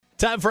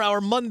Time for our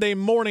Monday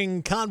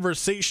morning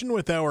conversation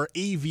with our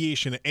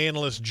aviation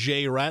analyst,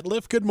 Jay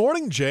Ratliff. Good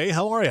morning, Jay.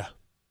 How are you?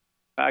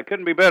 I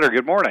couldn't be better.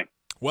 Good morning.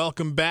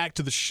 Welcome back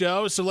to the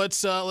show. So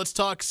let's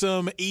talk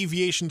some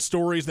aviation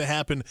stories that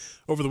happened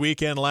over the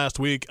weekend last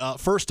week.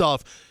 First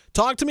off,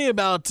 talk to me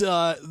about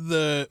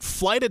the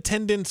flight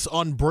attendants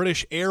on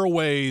British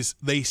Airways.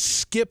 They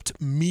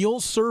skipped meal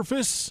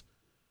service.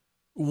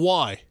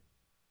 Why?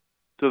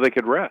 So they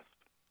could rest.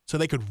 So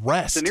they could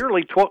rest. So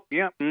nearly 12.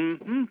 Yeah.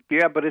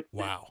 Yeah, but it's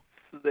Wow.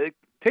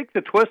 Take the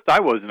twist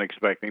I wasn't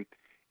expecting.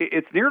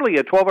 It's nearly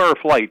a 12-hour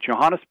flight,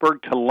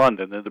 Johannesburg to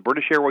London, and the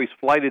British Airways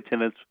flight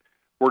attendants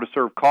were to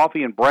serve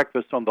coffee and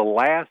breakfast on the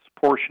last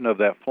portion of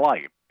that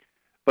flight.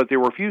 But they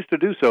refused to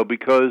do so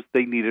because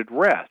they needed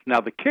rest.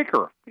 Now, the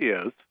kicker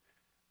is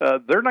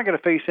they're not going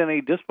to face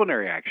any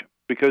disciplinary action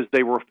because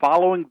they were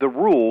following the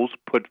rules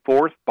put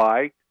forth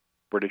by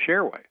British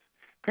Airways.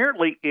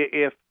 Apparently,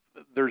 if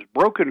there's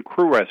broken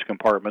crew rest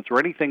compartments or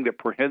anything that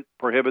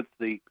prohibits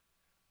the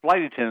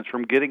flight attendants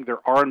from getting their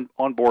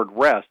onboard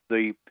rest,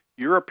 the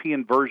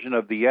European version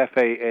of the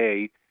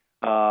FAA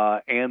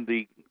and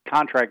the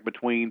contract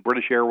between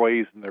British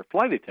Airways and their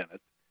flight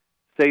attendants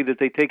say that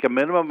they take a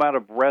minimum amount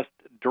of rest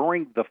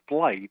during the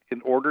flight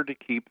in order to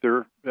keep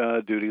their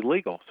duty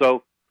legal.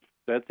 So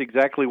that's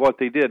exactly what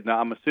they did. Now,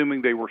 I'm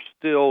assuming they were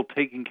still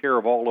taking care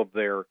of all of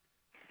their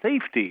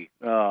safety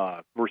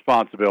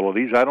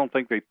responsibilities. I don't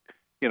think they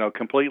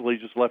completely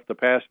just left the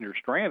passenger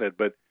stranded.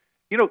 But,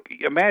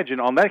 imagine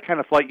on that kind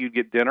of flight you'd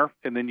get dinner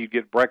and then you'd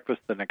get breakfast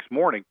the next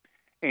morning.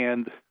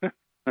 And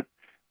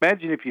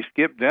imagine if you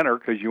skipped dinner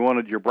because you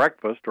wanted your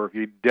breakfast or if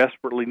you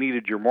desperately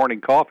needed your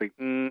morning coffee.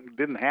 It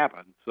didn't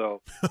happen.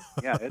 So,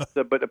 yeah,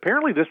 but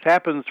apparently this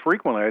happens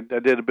frequently. I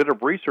did a bit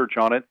of research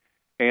on it,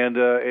 and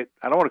I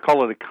don't want to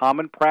call it a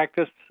common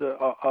practice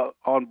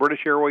on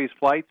British Airways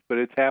flights, but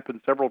it's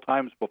happened several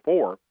times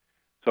before.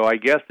 So I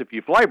guess if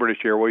you fly British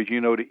Airways, you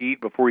know to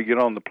eat before you get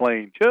on the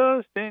plane,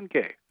 just in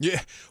case.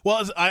 Yeah.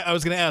 Well, I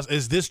was going to ask,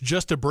 is this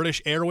just a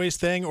British Airways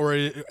thing,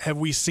 or have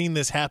we seen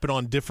this happen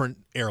on different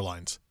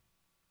airlines?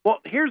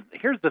 Well, here's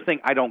the thing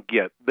I don't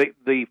get.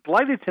 The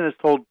flight attendants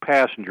told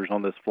passengers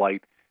on this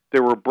flight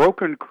there were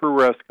broken crew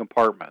rest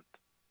compartments.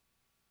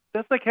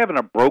 That's like having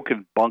a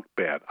broken bunk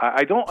bed.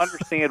 I don't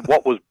understand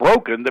what was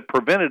broken that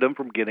prevented them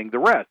from getting the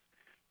rest.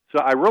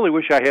 So I really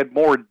wish I had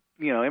more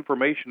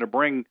information to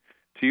bring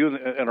to you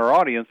and our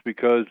audience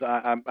because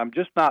I'm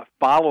just not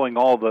following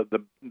all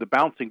the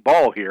bouncing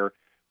ball here.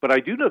 But I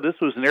do know this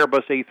was an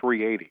Airbus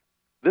A380.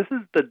 This is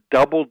the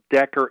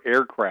double-decker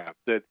aircraft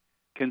that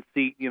can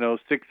seat 600,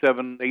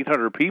 700,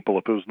 800 people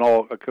if it was an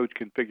all-coach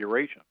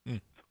configuration.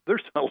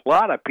 There's a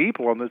lot of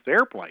people on this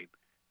airplane,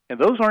 and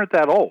those aren't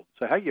that old.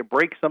 So how you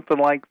break something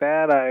like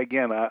that,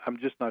 I'm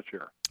just not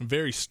sure.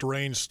 Very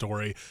strange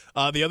story.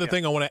 The other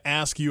thing I want to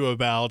ask you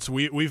about,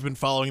 we've been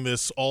following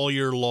this all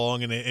year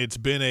long, and it's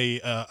been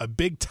a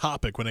big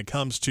topic when it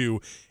comes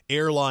to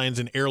airlines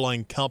and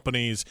airline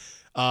companies,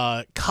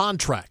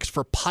 contracts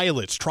for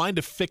pilots, trying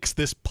to fix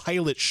this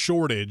pilot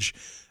shortage.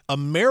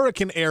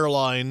 American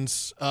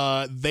Airlines,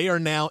 they are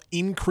now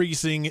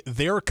increasing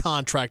their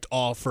contract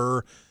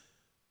offer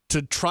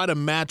to try to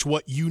match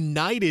what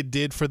United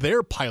did for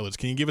their pilots.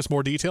 Can you give us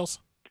more details?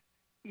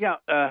 Yeah,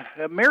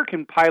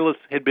 American pilots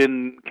had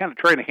been kind of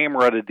trying to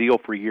hammer out a deal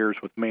for years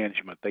with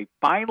management. They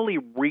finally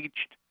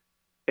reached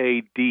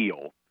a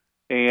deal,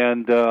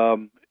 and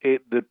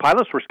the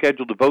pilots were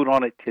scheduled to vote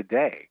on it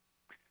today.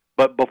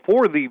 But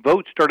before the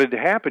vote started to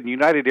happen,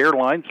 United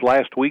Airlines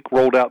last week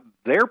rolled out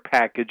their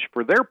package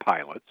for their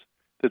pilots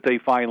that they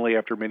finally,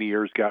 after many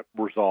years, got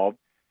resolved.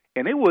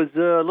 And it was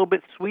a little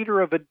bit sweeter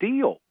of a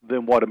deal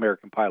than what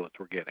American pilots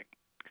were getting.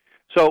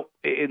 So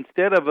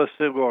instead of us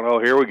going, oh,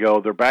 here we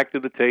go, they're back to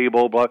the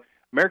table, but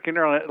American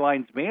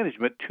Airlines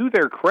management, to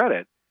their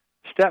credit,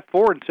 stepped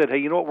forward and said, hey,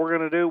 you know what we're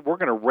going to do? We're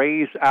going to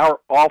raise our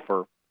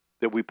offer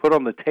that we put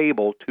on the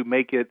table to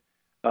make it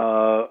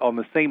on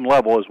the same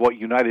level as what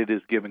United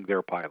is giving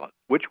their pilots,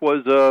 which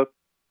was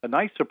a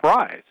nice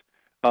surprise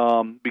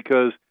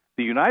because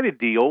the United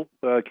deal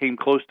came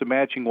close to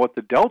matching what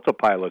the Delta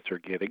pilots are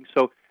getting.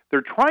 So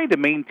they're trying to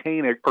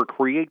maintain or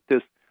create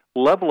this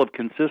level of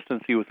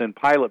consistency within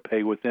pilot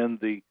pay within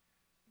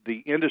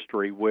the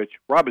industry, which,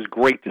 Rob, is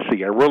great to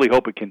see. I really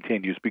hope it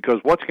continues because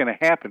what's going to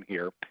happen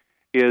here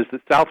is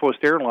that Southwest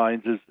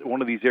Airlines is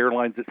one of these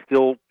airlines that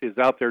still is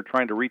out there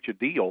trying to reach a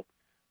deal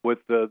with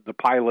the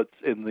pilots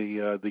in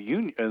the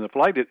union and the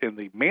flight in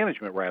the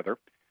management rather.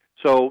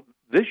 So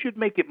this should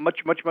make it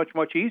much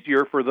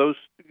easier for those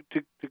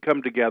to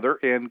come together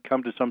and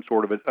come to some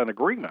sort of an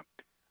agreement.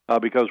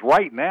 Because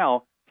right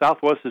now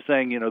Southwest is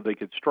saying they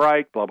could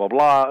strike, blah blah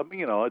blah.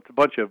 It's a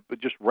bunch of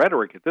just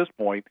rhetoric at this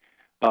point,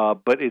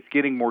 but it's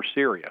getting more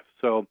serious.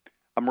 So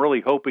I'm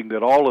really hoping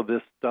that all of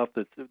this stuff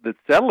that's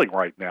settling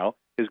right now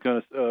is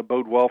going to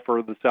bode well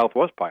for the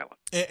Southwest pilot.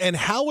 And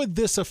how would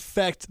this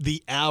affect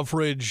the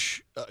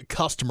average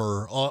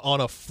customer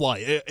on a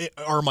flight?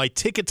 Are my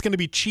tickets going to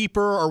be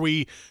cheaper? Are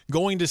we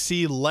going to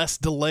see less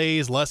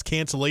delays, less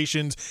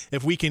cancellations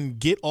if we can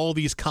get all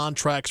these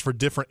contracts for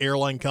different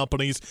airline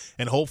companies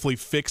and hopefully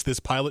fix this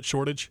pilot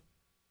shortage?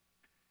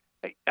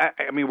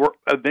 I mean,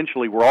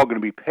 eventually we're all going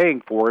to be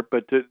paying for it,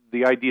 but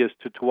the idea is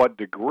to what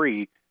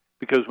degree?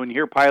 Because when you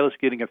hear pilots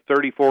getting a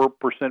 34%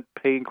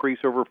 pay increase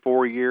over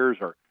 4 years,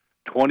 or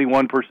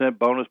 21%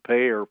 bonus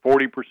pay, or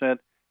 40%,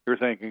 you're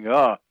thinking,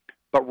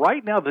 But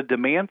right now, the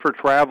demand for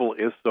travel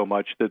is so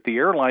much that the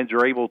airlines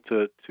are able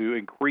to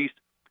increase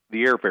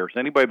the airfares.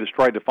 Anybody that's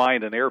tried to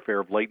find an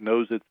airfare of late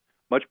knows it's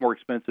much more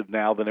expensive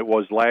now than it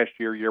was last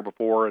year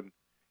before, and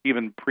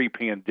even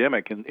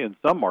pre-pandemic in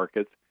some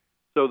markets.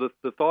 So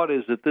the thought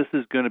is that this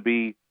is going to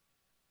be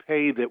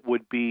pay that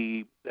would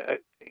be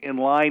in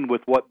line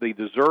with what they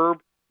deserve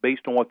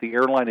based on what the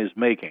airline is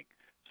making.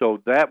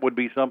 So that would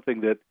be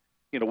something that,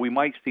 we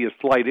might see a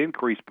slight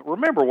increase. But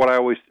remember what I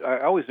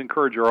always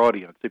encourage our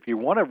audience. If you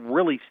want to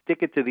really stick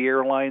it to the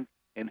airlines,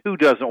 and who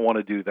doesn't want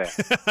to do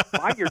that?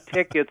 Buy your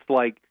tickets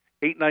like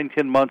 8, 9,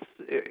 10 months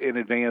in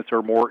advance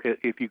or more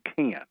if you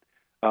can.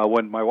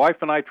 When my wife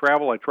and I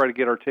travel, I try to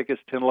get our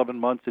tickets 10, 11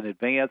 months in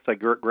advance. I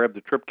grab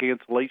the trip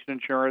cancellation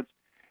insurance,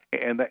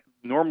 and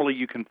normally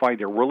you can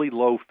find a really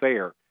low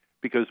fare.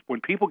 Because when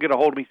people get a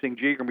hold of me saying,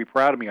 "Gee, you're going to be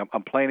proud of me,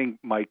 I'm planning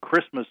my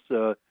Christmas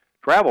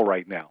travel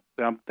right now,"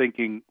 and I'm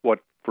thinking, what,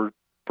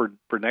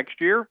 for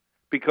next year?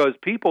 Because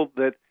people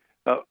that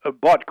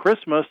bought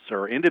Christmas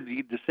or end of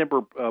the December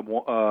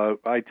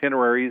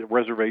itinerary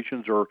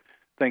reservations or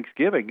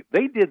Thanksgiving,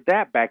 they did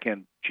that back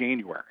in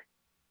January.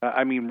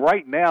 I mean,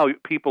 right now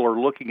people are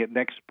looking at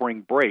next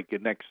spring break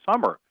and next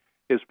summer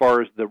as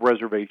far as the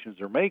reservations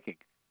they're making.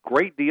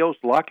 Great deals,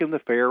 lock in the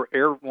fare.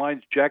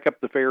 Airlines jack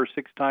up the fare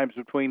 6 times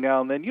between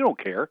now and then. You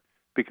don't care,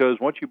 because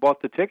once you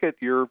bought the ticket,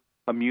 you're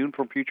immune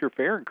from future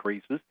fare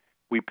increases.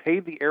 We pay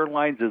the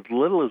airlines as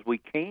little as we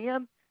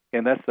can,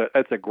 and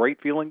that's a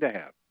great feeling to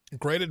have.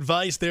 Great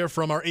advice there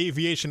from our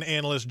aviation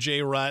analyst,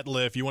 Jay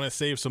Ratliff. You want to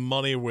save some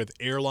money with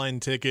airline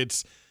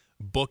tickets,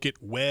 book it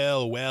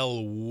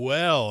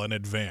well in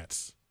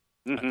advance.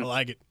 Mm-hmm. I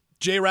like it.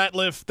 Jay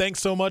Ratliff, thanks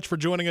so much for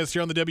joining us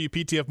here on the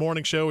WPTF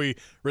Morning Show. We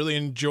really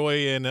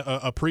enjoy and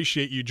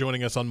appreciate you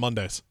joining us on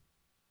Mondays.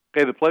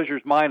 Okay, the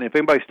pleasure's mine. If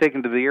anybody's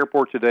taken to the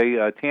airport today,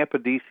 Tampa,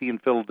 D.C.,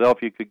 and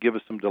Philadelphia could give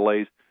us some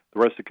delays. The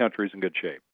rest of the country is in good shape.